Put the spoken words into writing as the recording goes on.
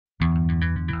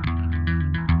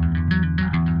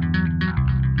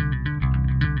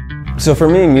So for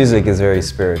me, music is very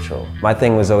spiritual. My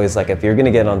thing was always like, if you're gonna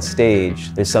get on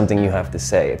stage, there's something you have to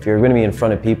say. If you're gonna be in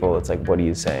front of people, it's like, what are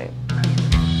you saying?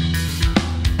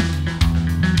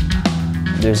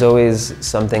 There's always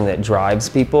something that drives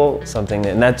people,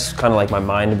 and that's kind of like my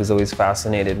mind was always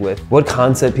fascinated with what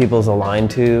concept people's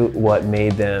aligned to, what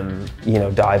made them,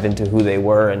 dive into who they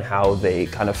were and how they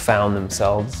kind of found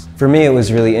themselves. For me, it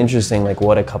was really interesting, like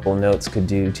what a couple notes could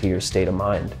do to your state of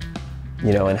mind,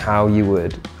 and how you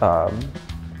would kind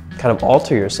of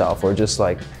alter yourself or just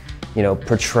like,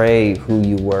 portray who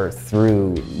you were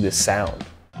through the sound.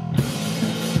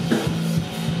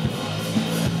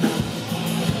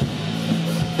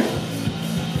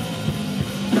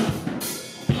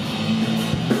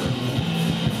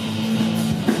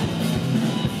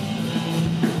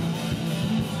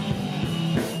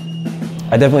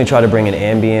 I definitely try to bring an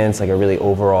ambience, like a really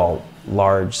overall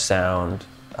large sound,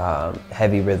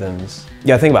 heavy rhythms. You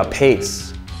gotta think about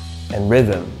pace and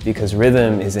rhythm, because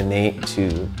rhythm is innate to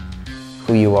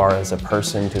who you are as a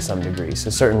person to some degree.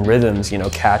 So certain rhythms,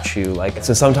 catch you.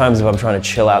 So sometimes if I'm trying to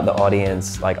chill out the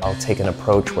audience, like I'll take an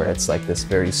approach where it's like this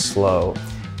very slow,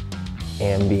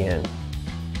 ambient,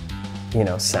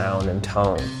 sound and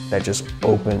tone that just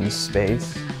opens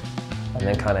space. And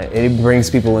then it brings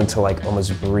people into like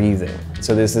almost breathing.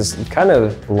 So there's this kind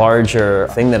of larger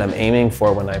thing that I'm aiming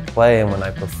for when I play and when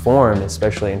I perform,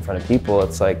 especially in front of people.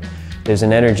 It's like there's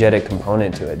an energetic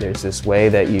component to it. There's this way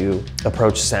that you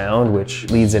approach sound, which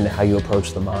leads into how you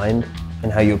approach the mind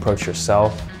and how you approach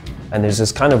yourself. And there's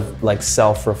this kind of like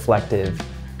self-reflective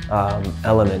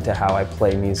element to how I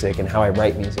play music and how I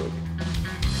write music.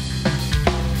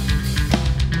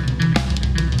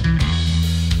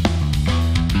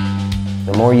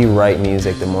 The more you write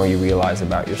music, the more you realize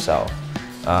about yourself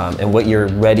and what you're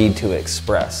ready to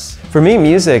express. For me,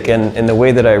 music and the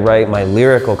way that I write my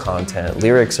lyrical content,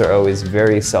 lyrics are always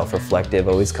very self-reflective,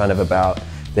 always kind of about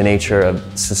the nature of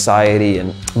society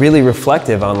and really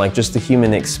reflective on like just the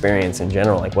human experience in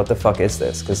general. Like, what the fuck is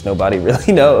this? Because nobody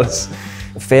really knows.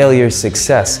 Failure,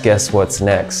 success, guess what's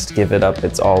next? Give it up,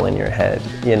 it's all in your head.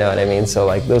 You know what I mean? So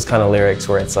like those kind of lyrics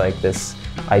where it's like this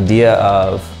idea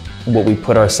of what we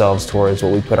put ourselves towards,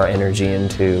 what we put our energy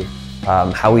into,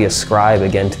 how we ascribe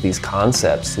again to these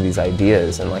concepts, to these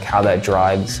ideas, and like how that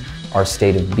drives our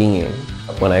state of being.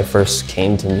 When I first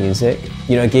came to music,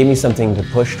 it gave me something to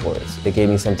push towards. It gave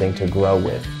me something to grow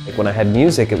with. Like when I had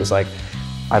music, it was like,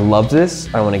 I love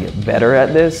this, I want to get better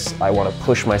at this, I want to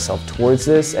push myself towards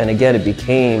this, and again, it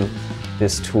became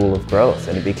this tool of growth,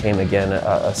 and it became again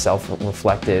a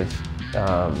self-reflective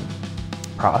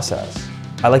process.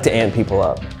 I like to amp people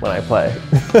up when I play.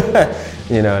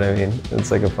 You know what I mean?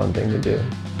 It's like a fun thing to do.